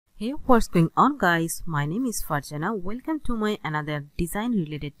Hey, what's going on guys? My name is Farjana. Welcome to my another design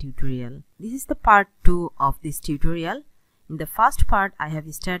related tutorial. This is the part 2 of this tutorial. In the first part, I have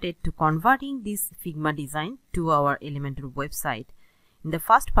started to converting this Figma design to our Elementor website. In the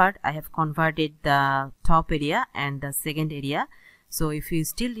first part, I have converted the top area and the second area. So if you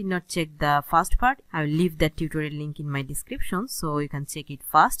still did not check the first part, I will leave that tutorial link in my description so you can check it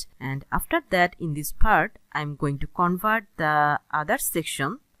first. And after that, in this part, I'm going to convert the other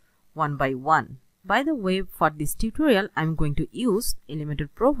section one by one. By the way, for this tutorial I'm going to use Elementor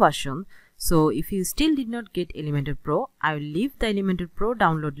Pro version. So if you still did not get Elementor Pro, I will leave the Elementor Pro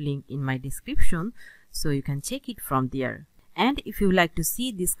download link in my description so you can check it from there. And if you like to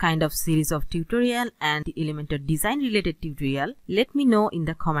see this kind of series of tutorial and Elementor design related tutorial, let me know in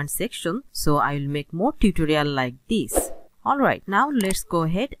the comment section so I will make more tutorial like this. Alright, now let's go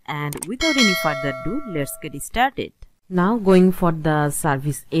ahead and without any further ado, let's get started. Now going for the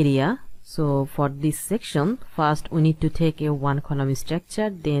service area. So for this section, first we need to take a 1 column structure,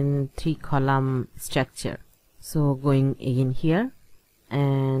 then 3 column structure. So going again here,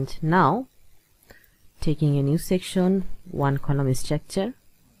 and now taking a new section, 1 column structure,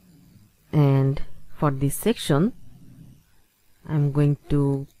 and for this section I'm going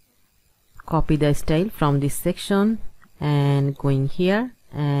to copy the style from this section and going here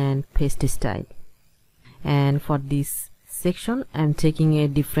and paste style. And for this section I'm taking a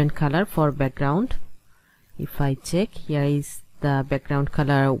different color for background. If I check, here is the background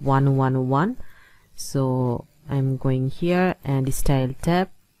color 111. So I'm going here and style tab,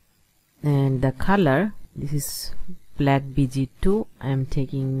 and the color, this is black BG2, I'm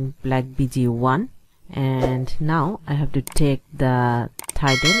taking black BG1. And now I have to take the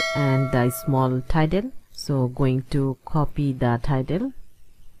title and the small title. So going to copy the title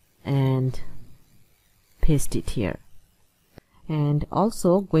and paste it here, and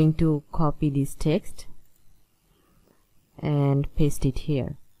also going to copy this text and paste it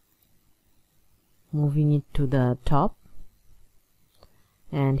here, moving it to the top.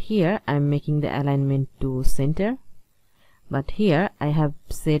 And here I'm making the alignment to center, but here I have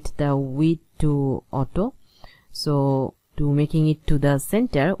set the width to auto. So to making it to the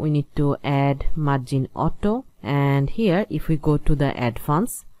center, we need to add margin auto. And here if we go to the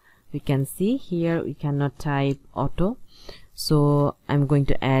advanced, we can see here we cannot type auto, so I'm going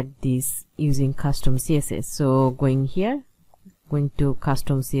to add this using custom CSS. So going here, going to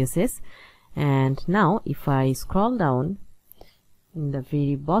custom CSS, and now if I scroll down in the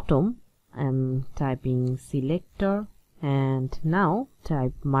very bottom, I'm typing selector and now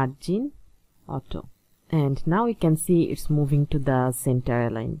type margin auto, and now you can see it's moving to the center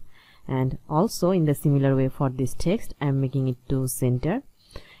align. And also in the similar way for this text, I'm making it to center.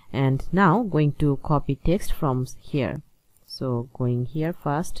 And now going to copy text from here. So going here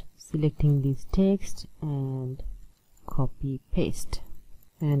first, selecting this text and copy paste,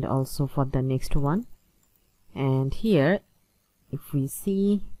 and also for the next one. And here if we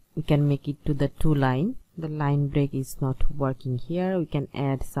see, we can make it to the 2 line. The line break is not working here. We can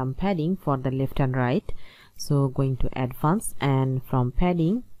add some padding for the left and right. So going to advanced, and from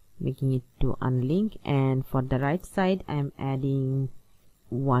padding making it to unlink, and for the right side I'm adding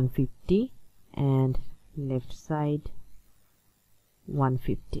 150 and left side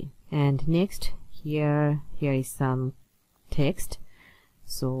 150. And next here is some text.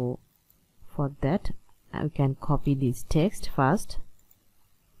 So for that I can copy this text first.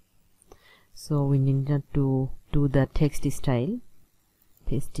 So we need to do the text style,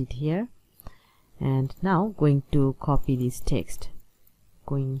 paste it here, and now going to copy this text,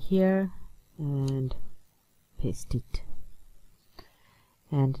 going here and paste it.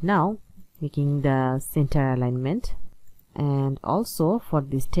 And now making the center alignment. And also for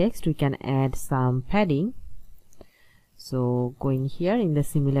this text we can add some padding. So going here in the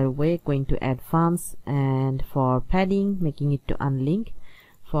similar way, going to advance, and for padding making it to unlink,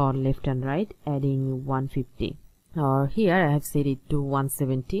 for left and right adding 150, or here I have set it to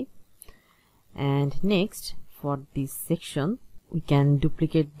 170. And next for this section we can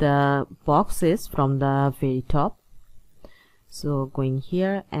duplicate the boxes from the very top. So going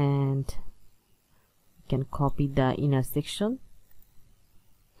here and we can copy the inner section,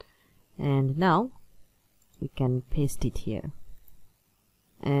 and now we can paste it here.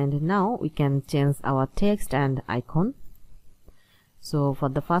 And now we can change our text and icon. So for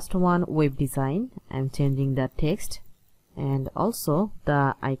the first one, web design, I'm changing the text and also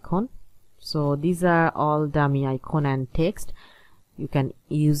the icon. So these are all dummy icon and text. You can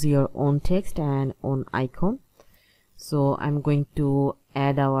use your own text and own icon. So I'm going to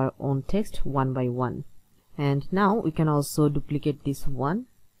add our own text one by one. And now we can also duplicate this one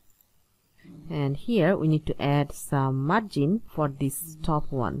And here we need to add some margin for this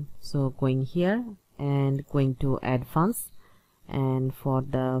top one. So going here and going to advanced, and for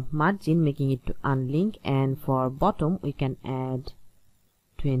the margin making it to unlink, and for bottom we can add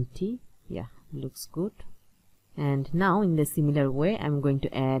 20. Yeah, looks good. And now in the similar way I'm going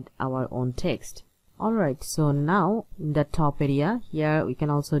to add our own text. Alright, so now in the top area here we can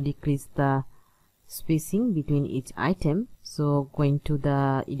also decrease the spacing between each item. So going to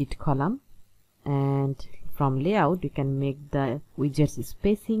the edit column, and from layout you can make the widgets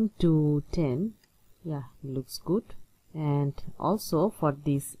spacing to 10. Yeah, looks good. And also for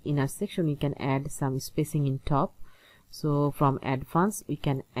this inner section you can add some spacing in top. So from advanced we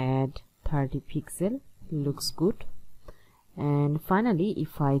can add 30 pixel. Looks good. And finally,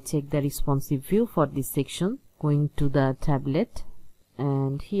 if I check the responsive view for this section, going to the tablet,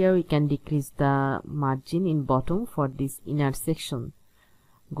 and here we can decrease the margin in bottom for this inner section.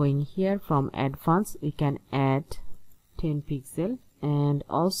 Going here from advanced we can add 10 pixel, and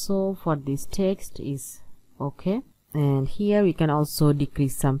also for this text is okay. And here we can also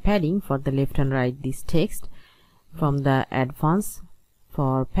decrease some padding for the left and right this text. From the advanced,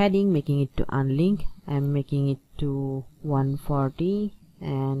 for padding making it to unlink, I'm making it to 140,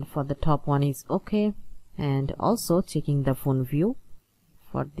 and for the top one is okay. And also checking the font view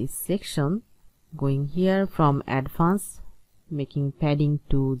for this section, going here from advanced making padding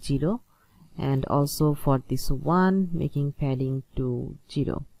to 0, and also for this one making padding to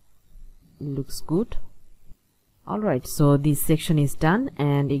 0. Looks good. Alright, so this section is done,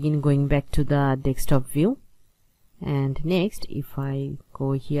 and again going back to the desktop view. And next if I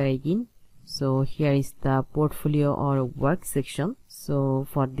go here again, so here is the portfolio or work section. So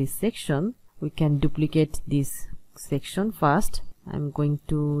for this section we can duplicate this section first. I'm going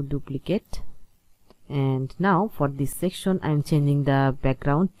to duplicate, and now for this section I'm changing the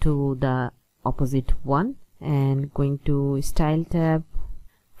background to the opposite one, and going to style tab.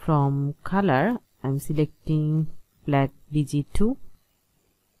 From color I'm selecting black DG2,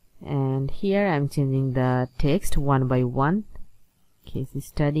 and here I'm changing the text one by one. Case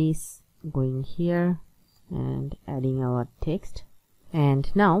studies, going here and adding our text. And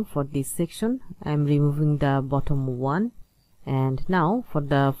now for this section I'm removing the bottom one, and now for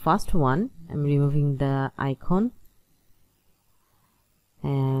the first one I'm removing the icon,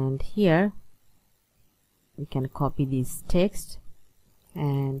 and here we can copy this text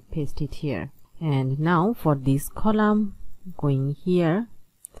and paste it here. And now for this column, going here,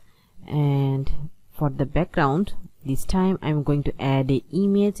 and for the background this time I'm going to add an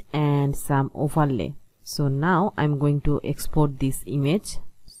image and some overlay. So now I'm going to export this image,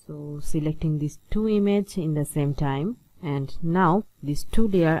 so selecting these two images in the same time, and now this two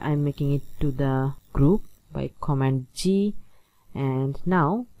layer I'm making it to the group by Command G, and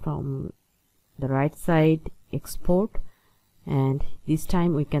now from the right side export, and this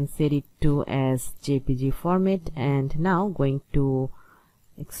time we can set it to as JPG format, and now going to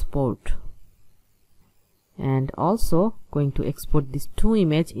export, and also going to export these two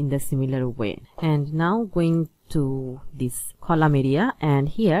images in the similar way. And now going to this column area, and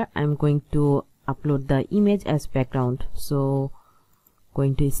here I'm going to upload the image as background. So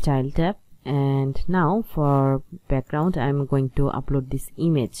going to style tab, and now for background I'm going to upload this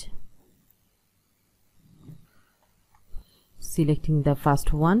image. Selecting the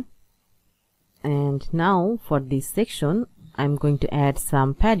first one, and now for this section I'm going to add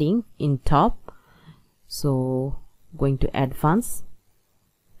some padding in top. So going to advance,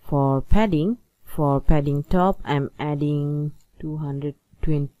 for padding top I'm adding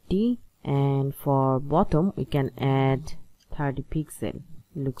 220, and for bottom we can add 30 pixel.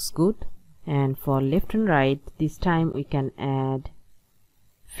 Looks good. And for left and right this time we can add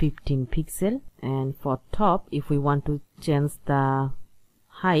 15 pixel, and for top if we want to change the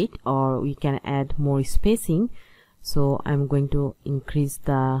height or we can add more spacing, so I'm going to increase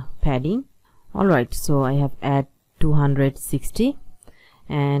the padding. Alright, so I have add 260,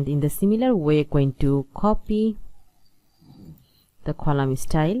 and in the similar way going to copy the column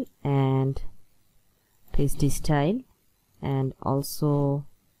style and paste style, and also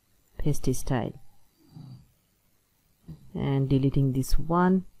paste style, and deleting this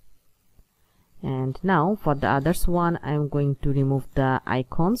one. And now for the others one I'm going to remove the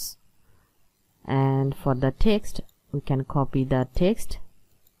icons, and for the text we can copy the text.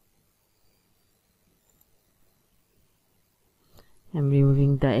 I'm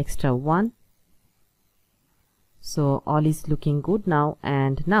removing the extra one. So all is looking good now.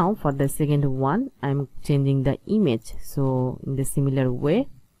 And now for the second one I'm changing the image, so in the similar way,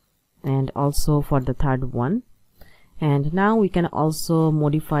 and also for the third one. And now we can also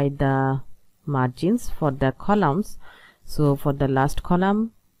modify the margins for the columns. So for the last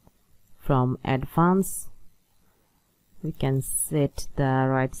column, from advanced, we can set the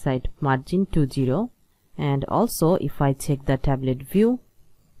right side margin to 0. And also if I check the tablet view,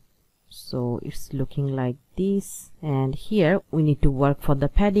 so it's looking like this. And here we need to work for the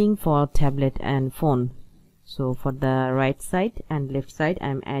padding for tablet and phone. So for the right side and left side,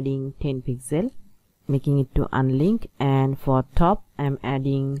 I'm adding 10 pixel, making it to unlink. And for top, I'm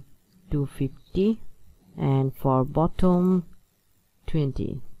adding 250, and for bottom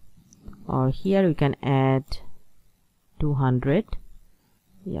 20. Or here we can add 200.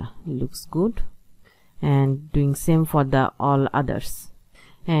 Yeah, it looks good. And doing same for the all others.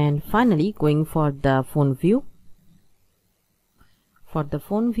 And finally going for the phone view. For the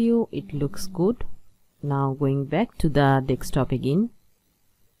phone view, it looks good. Now going back to the desktop again.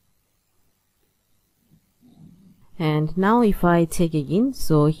 And now if I check again,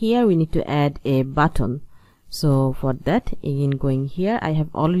 so here we need to add a button. So for that, again going here, I have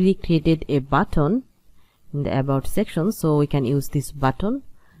already created a button in the about section, so we can use this button.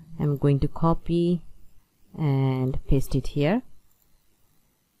 I'm going to copy and paste it here.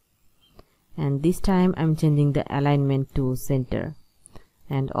 And this time I'm changing the alignment to center,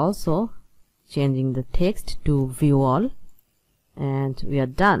 and also changing the text to view all, and we are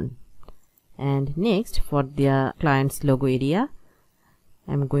done. And next, for the client's logo area,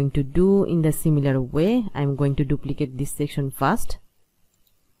 I'm going to do in the similar way. I'm going to duplicate this section first,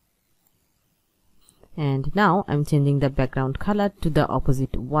 and now I'm changing the background color to the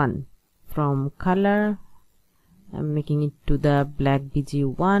opposite one. From color, I'm making it to the black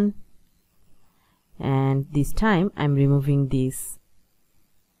BG1, and this time I'm removing this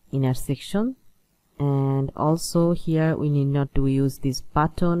inner section. And also here we need not to use this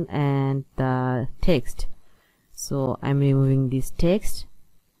button and the text, so I'm removing this text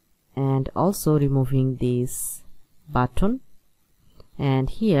and also removing this button.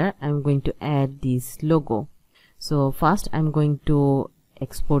 And here I'm going to add this logo. So first I'm going to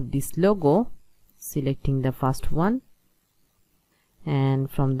export this logo, selecting the first one,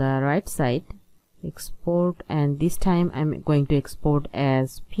 and from the right side export, and this time I'm going to export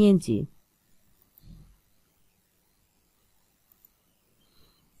as PNG.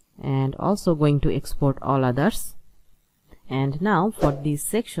 And also going to export all others. And now for this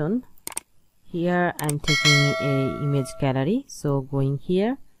section, here I'm taking a image gallery, so going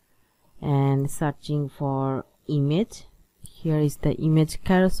here and searching for image. Here is the image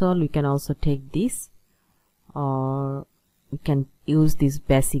carousel. We can also take this, or we can use this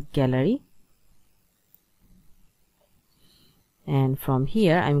basic gallery. And from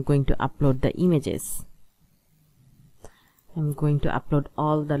here I'm going to upload the images. I'm going to upload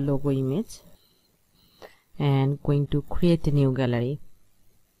all the logo image and going to create a new gallery,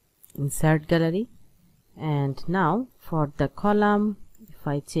 insert gallery. And now for the column, if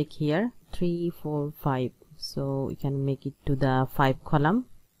I check here, 3, 4, 5, so we can make it to the 5 column.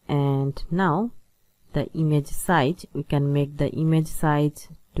 And now the image size, we can make the image size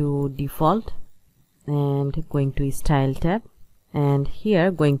to default, and going to style tab, and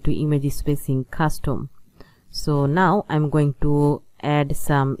here going to image spacing custom. So now I'm going to add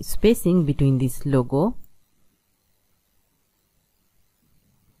some spacing between this logo.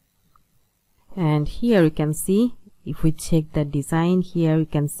 And here you can see, if we check the design here, you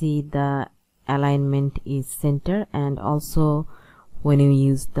can see the alignment is center, and also when you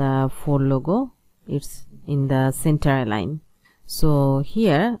use the for logo, it's in the center align. So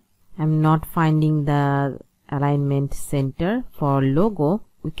here I'm not finding the alignment center for logo.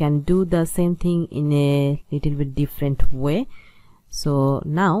 We can do the same thing in a little bit different way. So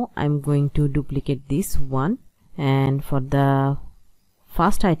now I'm going to duplicate this one, and for the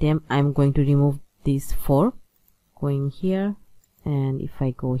first item I'm going to remove this 4, going here, and if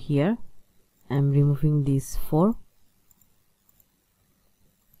I go here, I'm removing this 4.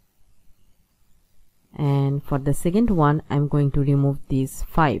 And for the second one, I'm going to remove this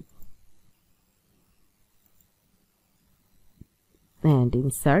 5 and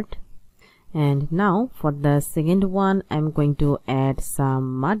insert. And now for the second one, I'm going to add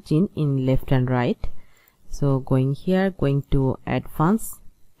some margin in left and right. So going here, going to advance,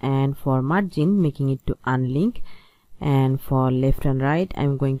 and for margin making it to unlink, and for left and right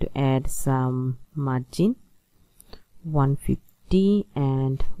I'm going to add some margin, 150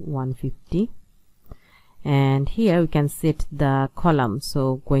 and 150. And here we can set the column,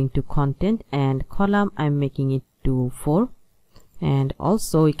 so going to content and column, I'm making it to 4. And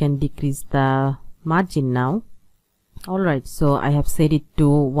also we can decrease the margin now. Alright, so I have set it to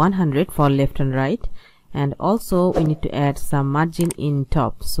 100 for left and right, And also we need to add some margin in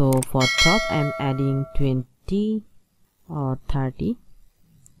top. So for top I'm adding 20 or 30.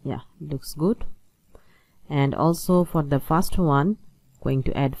 Yeah, looks good. And also for the first one, going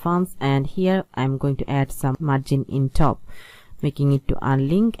to add fonts, and here I'm going to add some margin in top, making it to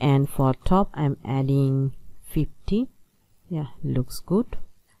unlink. And for top I'm adding 50. Yeah, looks good.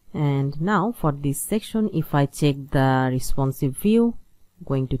 And now for this section, if I check the responsive view,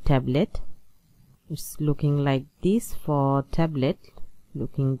 going to tablet, it's looking like this. For tablet,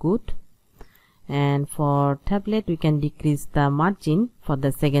 looking good. And for tablet we can decrease the margin for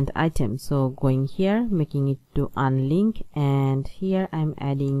the second item. So going here, making it to unlink, and here I'm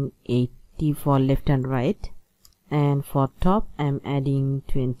adding 80 for left and right. And for top I'm adding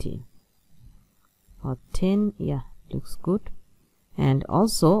 20 or 10. Yeah, looks good. And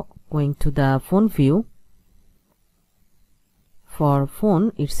also going to the phone view, for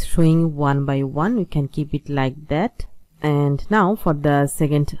phone it's showing one by one, we can keep it like that. And now for the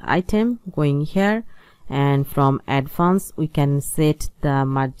second item, going here, and from advanced we can set the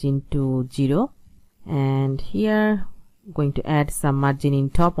margin to 0. And here going to add some margin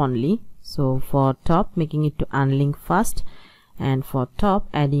in top only. So for top, making it to unlink first, and for top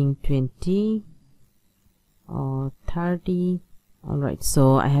adding 20 or 30. Alright,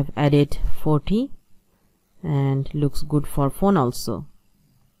 so I have added 40 and looks good for phone also.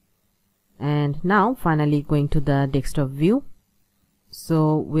 And now finally going to the desktop view.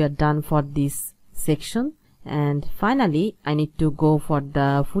 So we are done for this section, and finally I need to go for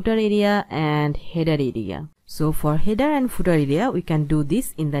the footer area and header area. So for header and footer area we can do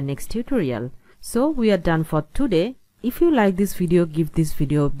this in the next tutorial. So we are done for today. If you like this video, give this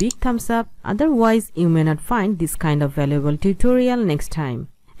video a big thumbs up. Otherwise you may not find this kind of valuable tutorial next time.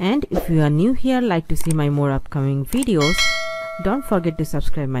 And if you are new here, like to see my more upcoming videos, don't forget to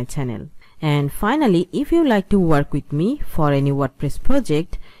subscribe my channel. And finally, if you like to work with me for any WordPress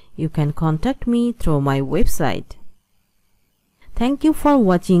project, you can contact me through my website. Thank you for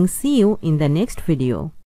watching. See you in the next video.